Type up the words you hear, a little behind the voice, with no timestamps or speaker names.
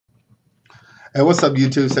Hey, what's up,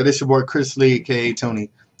 YouTube? So this your boy Chris Lee, aka Tony.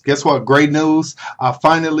 Guess what? Great news! I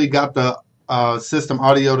finally got the system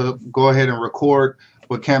audio to go ahead and record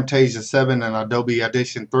with Camtasia 7 and Adobe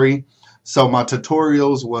Audition 3. So my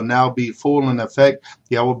tutorials will now be full in effect.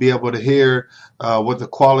 Y'all will be able to hear what the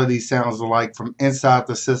quality sounds like from inside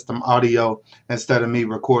the system audio instead of me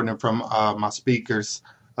recording from my speakers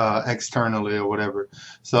externally or whatever.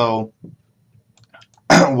 So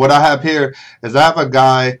what I have here is I have a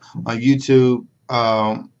guy on YouTube.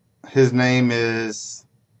 His name is,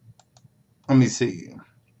 let me see.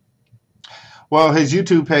 Well, his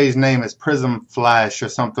YouTube page name is Prism Flash or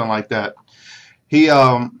something like that. He's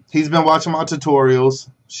been watching my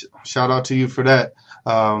tutorials. Shout out to you for that.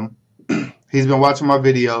 He's been watching my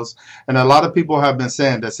videos, and a lot of people have been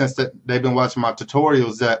saying that since they've been watching my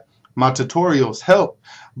tutorials, that my tutorials help,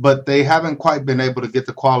 but they haven't quite been able to get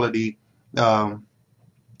the quality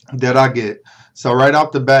that I get. So right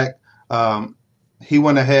off the back, he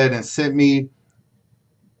went ahead and sent me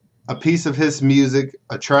a piece of his music,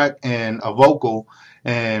 a track, and a vocal.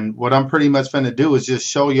 And what I'm pretty much finna do is just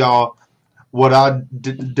show y'all what I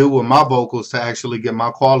do with my vocals to actually get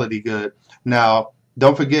my quality good. Now,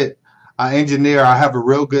 don't forget, I have a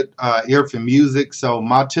real good ear for music, so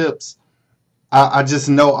my tips, I just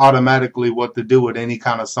know automatically what to do with any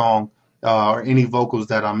kind of song or any vocals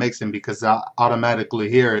that I'm mixing because I automatically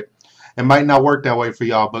hear it. It might not work that way for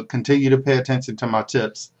y'all, but continue to pay attention to my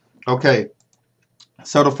tips. Okay,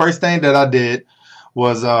 so the first thing that I did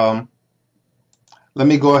was, let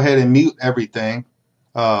me go ahead and mute everything.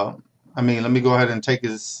 Let me go ahead and take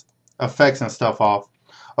his effects and stuff off.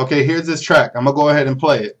 Okay, here's this track. I'm going to go ahead and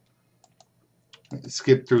play it.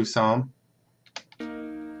 Skip through some.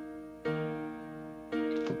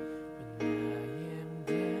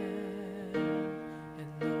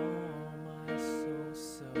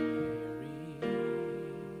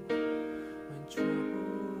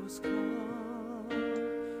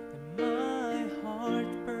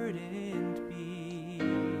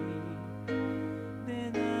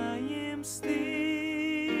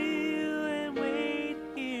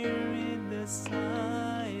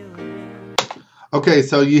 Okay,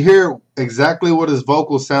 so you hear exactly what his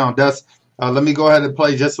vocals sound. That's let me go ahead and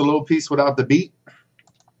play just a little piece without the beat.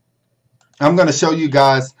 I'm going to show you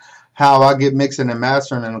guys how I get mixing and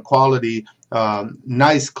mastering and the quality,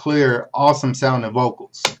 nice, clear, awesome sounding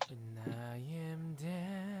vocals. When I am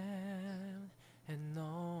down and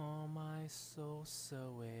all my soul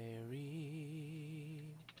so weary,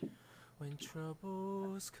 when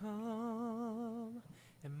troubles come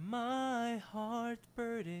and my heart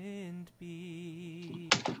burdened be.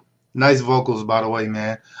 Nice vocals, by the way,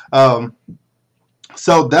 man.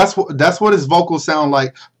 So that's what his vocals sound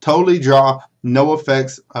like. Totally draw, no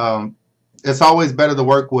effects. It's always better to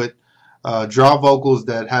work with draw vocals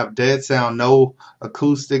that have dead sound, no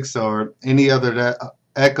acoustics or any other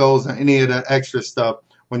echoes or any of that extra stuff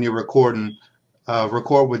when you're recording.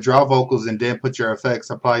 Record with draw vocals and then put your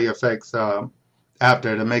effects, apply your effects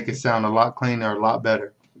after to make it sound a lot cleaner, a lot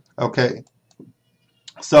better. Okay.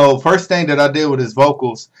 So first thing that I did with his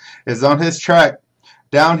vocals is on his track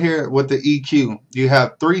down here with the EQ, you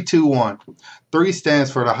have 3, 2, 1. 3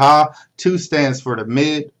 stands for the high, 2 stands for the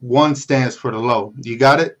mid, 1 stands for the low. You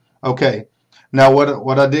got it? Okay. Now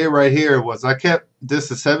what I did right here was I kept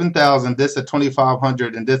this at 7,000, this at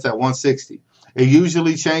 2,500, and this at 160. It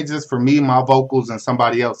usually changes for me, my vocals, and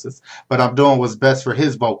somebody else's, but I'm doing what's best for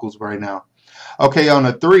his vocals right now. Okay, on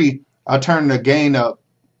a 3, I turned the gain up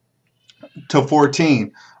to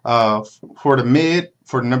 14. For the mid,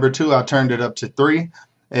 for number 2, I turned it up to 3,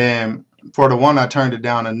 and for the 1, I turned it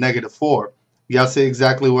down to -4. Y'all see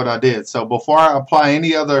exactly what I did. So before I apply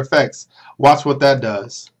any other effects, watch what that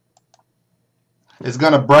does. It's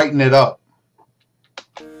gonna brighten it up.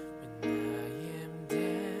 When I am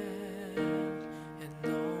down and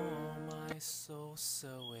all my soul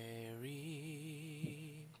so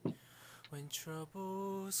weary, when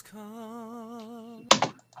troubles come.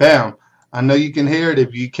 Bam. I know you can hear it.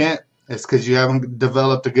 If you can't, it's because you haven't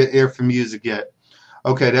developed a good ear for music yet.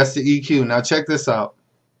 Okay, that's the EQ. Now check this out.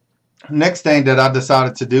 Next thing that I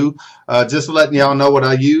decided to do, just letting y'all know what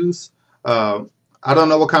I use. I don't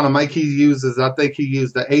know what kind of mic he uses. I think he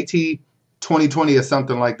used the AT2020 or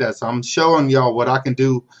something like that. So I'm showing y'all what I can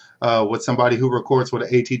do with somebody who records with an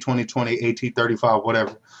AT2020, AT35,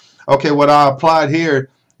 whatever. Okay, what I applied here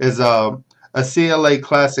is a Cla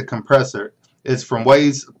Classic Compressor. It's from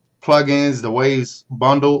Waves plugins, the Waves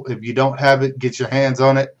bundle. If you don't have it, get your hands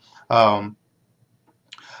on it.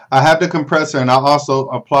 I have the compressor, and I also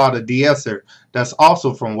applied a de-esser that's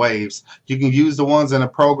also from Waves. You can use the ones in a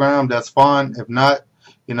program, that's fine. If not,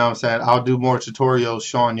 You know what I'm saying? I'll do more tutorials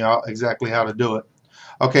showing y'all exactly how to do it.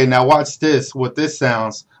 Okay, now watch this, what this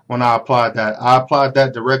sounds when I applied that. I applied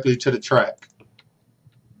that directly to the track.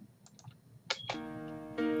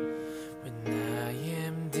 When I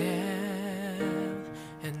am down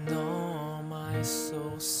and all my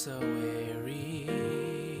soul so weary,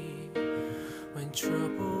 when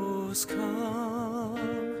troubles come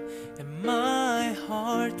and my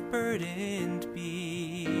heart burdened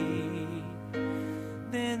be,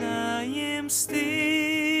 then I am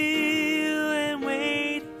still and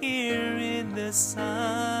wait here in the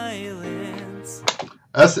silence.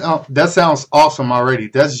 That sounds awesome already.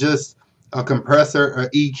 That's just a compressor, a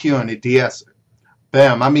EQ, and a de-esser.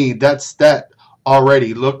 Bam. I mean, that's that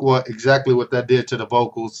already. Look exactly what that did to the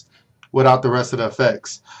vocals without the rest of the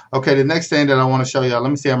effects. Okay, the next thing that I want to show y'all, let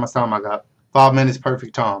me see how much time I got. 5 minutes,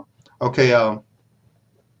 perfect time. Okay,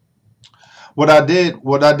 what I did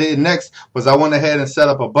next was I went ahead and set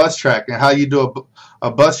up a bus track. And how you do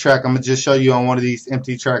a bus track, I'm going to just show you on one of these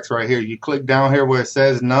empty tracks right here. You click down here where it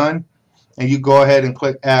says none, and you go ahead and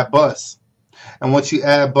click add bus. And once you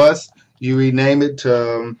add bus, you rename it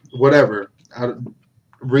to whatever,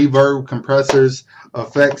 reverb, compressors,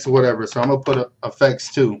 effects, whatever. So I'm going to put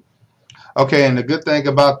effects too. Okay, and the good thing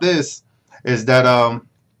about this is that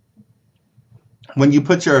when you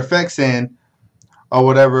put your effects in, or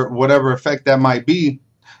whatever effect that might be,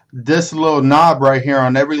 this little knob right here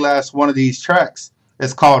on every last one of these tracks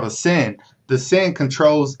is called a send. The send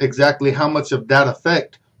controls exactly how much of that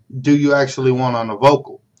effect do you actually want on the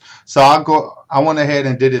vocal. So I went ahead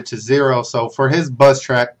and did it to 0. So for his bus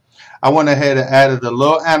track, I went ahead and added a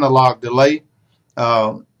little analog delay.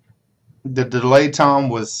 The delay time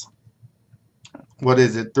was, what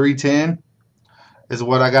is it, 310 is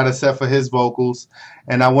what I got to set for his vocals.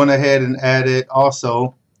 And I went ahead and added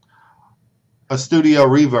also a studio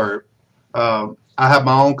reverb. I have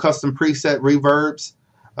my own custom preset reverbs.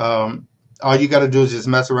 All you got to do is just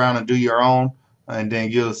mess around and do your own, and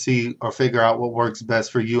then you'll see or figure out what works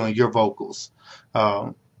best for you and your vocals.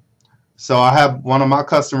 So I have one of my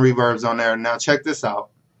custom reverbs on there. Now check this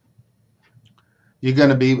out. I'm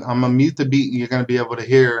going to mute the beat, and you're going to be able to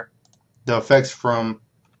hear the effects from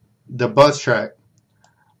the bus track.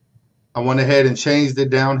 I went ahead and changed it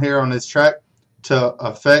down here on this track to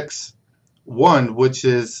effects 1, which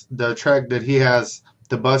is the track that he has,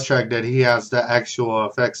 the bus track that he has the actual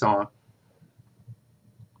effects on.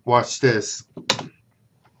 Watch this.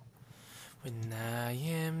 When I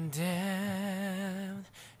am down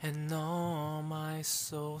and all my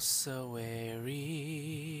soul so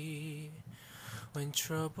weary, when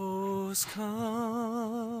troubles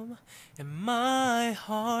come and my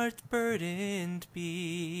heart burdened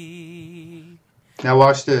be. Now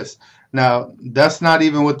watch this. Now that's not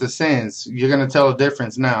even with the sends. You're going to tell a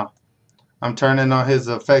difference now. I'm turning on his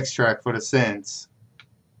effects track for the sends.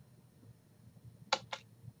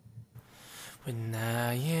 When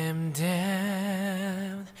I am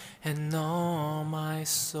down and all my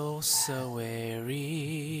soul so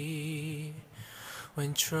weary,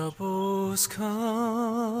 when troubles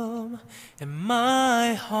come and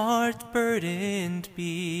my heart burdened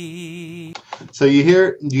be. So you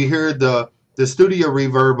hear the studio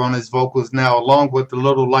reverb on his vocals now, along with the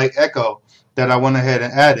little light echo that I went ahead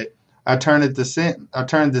and added. I turned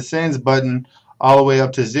the sends button all the way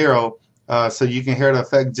up to 0, so you can hear the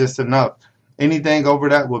effect just enough. Anything over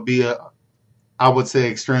that would be I would say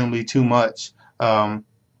extremely too much.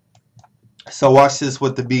 So watch this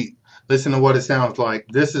with the beat. Listen to what it sounds like.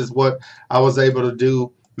 This is what I was able to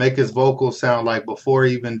do, make his vocals sound like before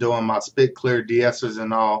even doing my spit clear de-essers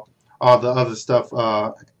and all the other stuff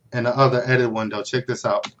in the other edit window. Check this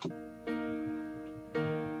out.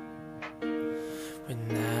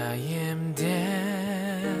 When I am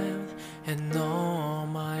down and all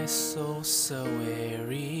my soul so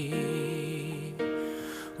weary,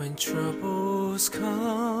 when troubles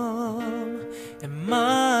come and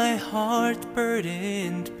my heart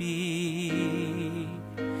burdened be,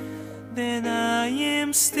 then I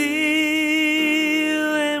am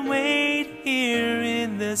still and wait here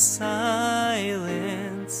in the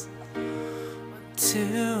silence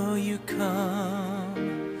until you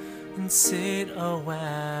come and sit a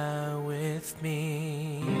while with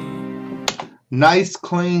me. Nice,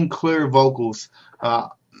 clean, clear vocals.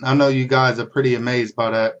 I know you guys are pretty amazed by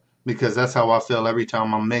that, because that's how I feel every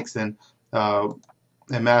time I'm mixing and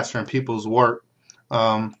mastering people's work.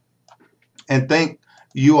 And thank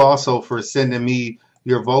you also for sending me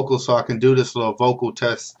your vocals so I can do this little vocal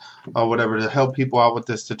test or whatever to help people out with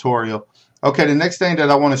this tutorial. Okay, the next thing that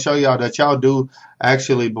I want to show y'all that y'all do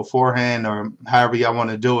actually beforehand, or however y'all want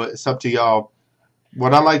to do it, it's up to y'all.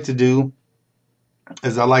 What I like to do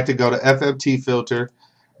is I like to go to Fft Filter,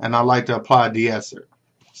 and I like to apply a de-esser.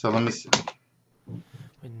 So let me see.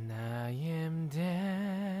 When I am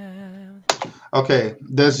down. Okay,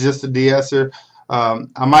 that's just a de-esser.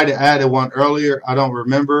 I might have added one earlier. I don't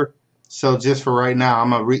remember. So just for right now, I'm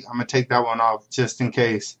gonna take that one off just in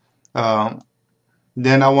case.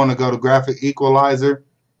 Then I want to go to Graphic Equalizer.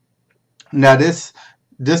 Now this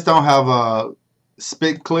don't have a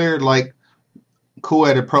spit clear like Cool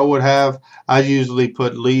Edit Pro would have. I usually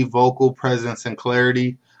put leave vocal, presence, and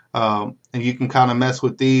clarity. And you can kind of mess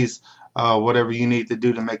with these, whatever you need to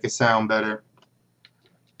do to make it sound better.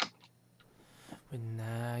 When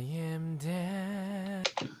I am down.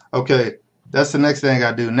 Okay, that's the next thing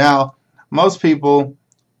I do. Now, most people,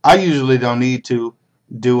 I usually don't need to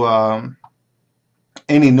do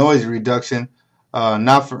any noise reduction.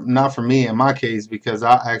 Not for me in my case, because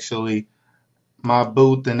my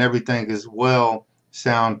booth and everything is well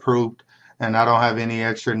soundproofed, and I don't have any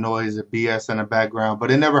extra noise or BS in the background. But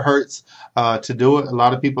it never hurts to do it. A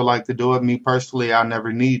lot of people like to do it. Me personally, I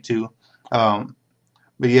never need to. But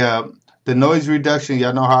yeah, the noise reduction,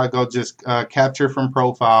 y'all know how I go. Just capture from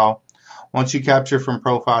profile. Once you capture from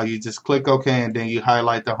profile, you just click OK, and then you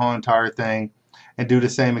highlight the whole entire thing and do the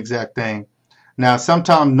same exact thing. Now,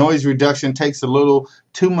 sometimes noise reduction takes a little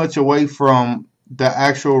too much away from the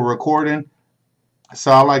actual recording,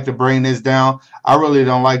 so I like to bring this down. I really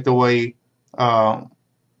don't like the way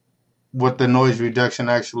what the noise reduction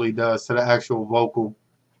actually does to the actual vocal.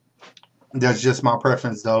 That's just my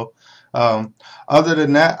preference, though. Other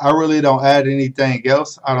than that, I really don't add anything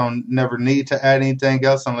else. I don't never need to add anything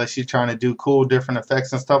else unless you're trying to do cool different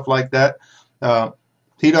effects and stuff like that.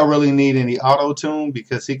 He don't really need any auto-tune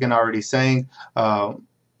because he can already sing. And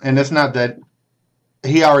it's not that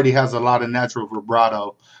he already has a lot of natural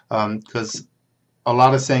vibrato, because a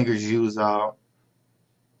lot of singers use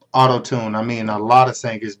auto-tune. I mean, a lot of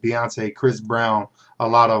singers, Beyonce, Chris Brown, a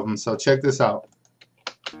lot of them. So check this out.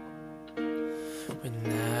 When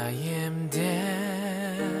I am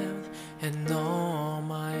down and all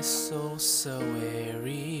my soul so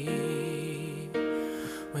weary,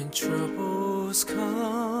 when troubles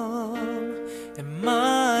come and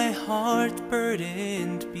my heart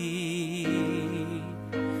burdened be,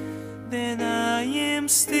 then I am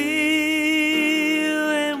still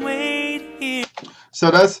and wait here.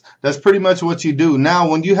 So that's pretty much what you do. Now,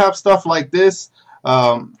 when you have stuff like this,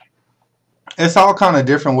 it's all kind of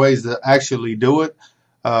different ways to actually do it.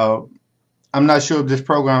 I'm not sure if this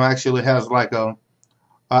program actually has like a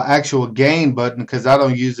actual gain button, because I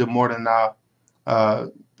don't use it more than I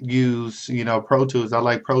use, Pro Tools. I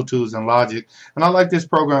like Pro Tools and Logic, and I like this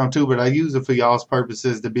program too, but I use it for y'all's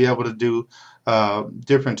purposes to be able to do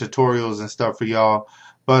different tutorials and stuff for y'all.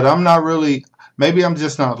 But I'm not really, maybe I'm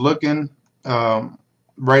just not looking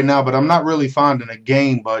right now, but I'm not really finding a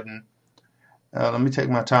gain button. Let me take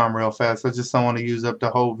my time real fast. I just don't want to use up the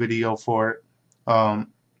whole video for it.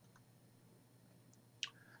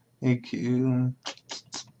 EQ.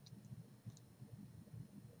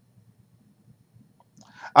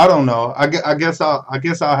 I don't know. I guess I'll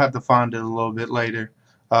have to find it a little bit later.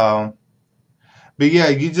 But yeah,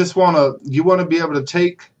 you want to be able to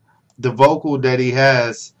take the vocal that he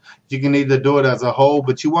has. You can either do it as a whole,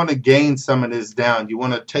 but you want to gain some of this down. You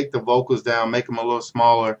want to take the vocals down, make them a little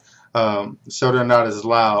smaller, so they're not as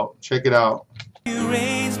loud. Check it out. You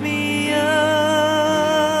raise me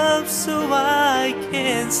up so I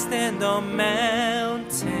can stand on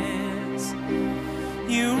mountains.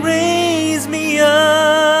 You raise me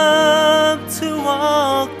up to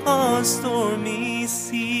walk on stormy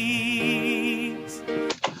seas.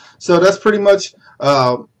 So that's pretty much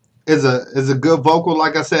is a good vocal.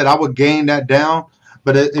 Like I said, I would gain that down,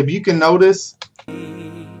 but if you can notice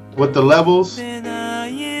with the levels, I'm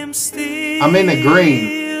in the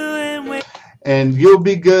green, and you'll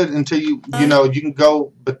be good until you can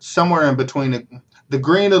go but somewhere in between the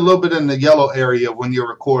green, a little bit in the yellow area when you're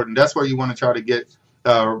recording. That's where you want to try to get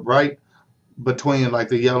right between like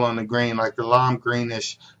the yellow and the green, like the lime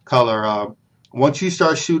greenish color. Once you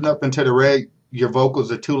start shooting up into the red, your vocals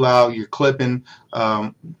are too loud, you're clipping.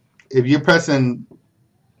 If you're pressing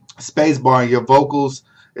spacebar and your vocals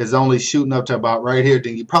is only shooting up to about right here,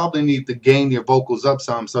 then you probably need to gain your vocals up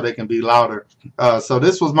some so they can be louder. So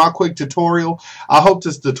this was my quick tutorial. I hope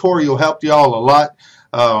this tutorial helped y'all a lot.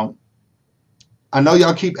 I know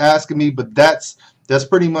y'all keep asking me, but that's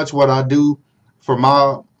pretty much what I do for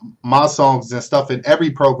my songs and stuff in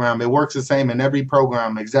every program. It works the same in every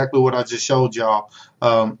program, exactly what I just showed y'all.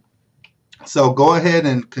 So go ahead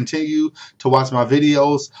and continue to watch my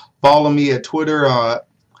videos. Follow me at Twitter at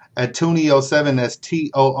Tooney07. That's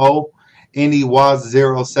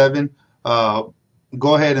TOONEY07.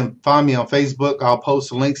 go ahead and find me on Facebook. I'll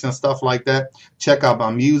post links and stuff like that. Check out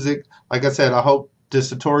my music. Like I said, I hope this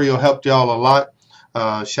tutorial helped y'all a lot.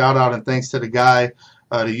 Shout out and thanks to the guy,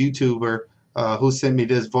 the YouTuber, who sent me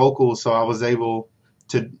this vocal, so I was able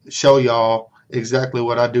to show y'all exactly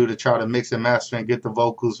what I do to try to mix and master and get the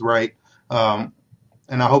vocals right. And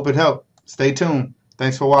I hope it helped. Stay tuned.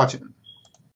 Thanks for watching.